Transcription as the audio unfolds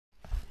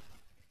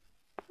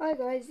Hi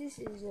guys, this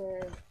is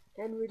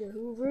Henry the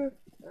Hoover,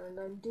 and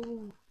I'm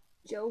doing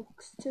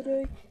jokes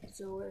today.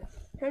 So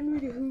Henry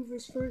the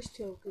Hoover's first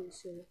joke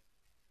is,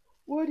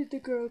 why did the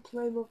girl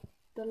climb up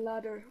the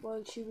ladder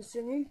while she was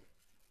singing?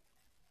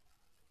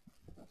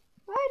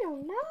 I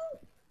don't know.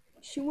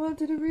 She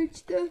wanted to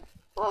reach the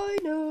high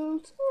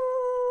notes.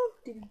 Oh.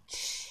 Did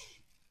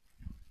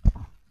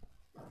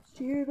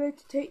you hear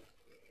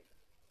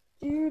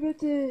about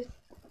the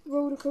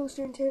roller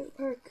coaster in Taylor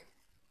Park?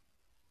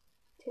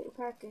 Taylor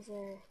Park is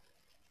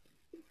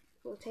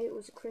well, Tate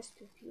was a crisp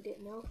if you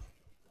didn't know.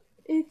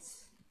 It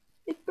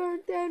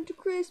burned down to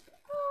crisp.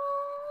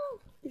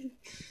 Oh!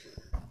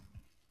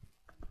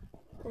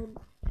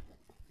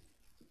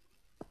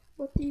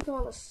 What do you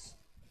call us?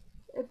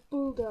 A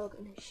bulldog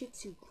and a shih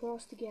tzu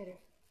crossed together.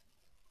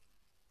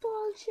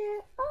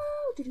 Bullshit.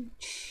 Oh!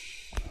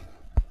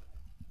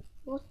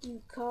 What do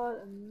you call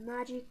a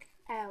magic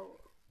owl?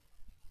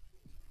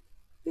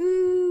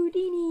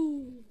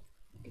 Houdini.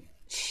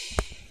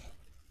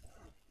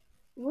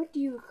 What do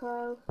you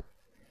call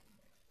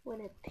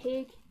when a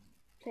pig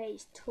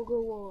plays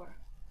tug-of-war?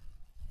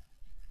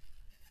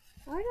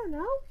 I don't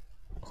know.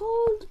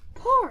 Pulled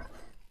pork.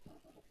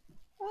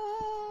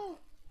 Oh.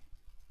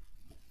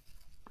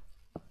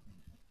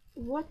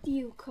 What do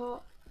you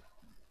call?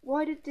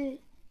 Why did the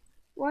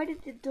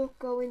duck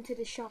go into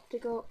the shop to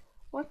go?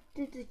 What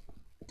did the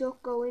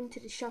duck go into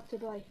the shop to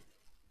buy?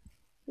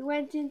 He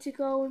went in to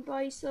go and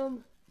buy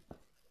some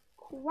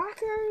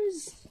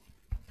quackers.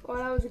 Oh,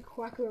 that was a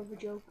quacker of a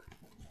joke.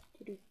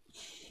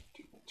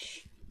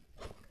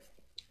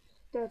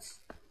 That's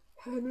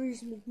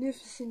Henry's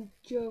Magnificent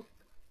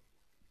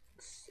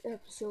Jokes,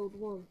 episode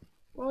 1.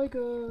 Bye,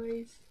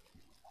 guys.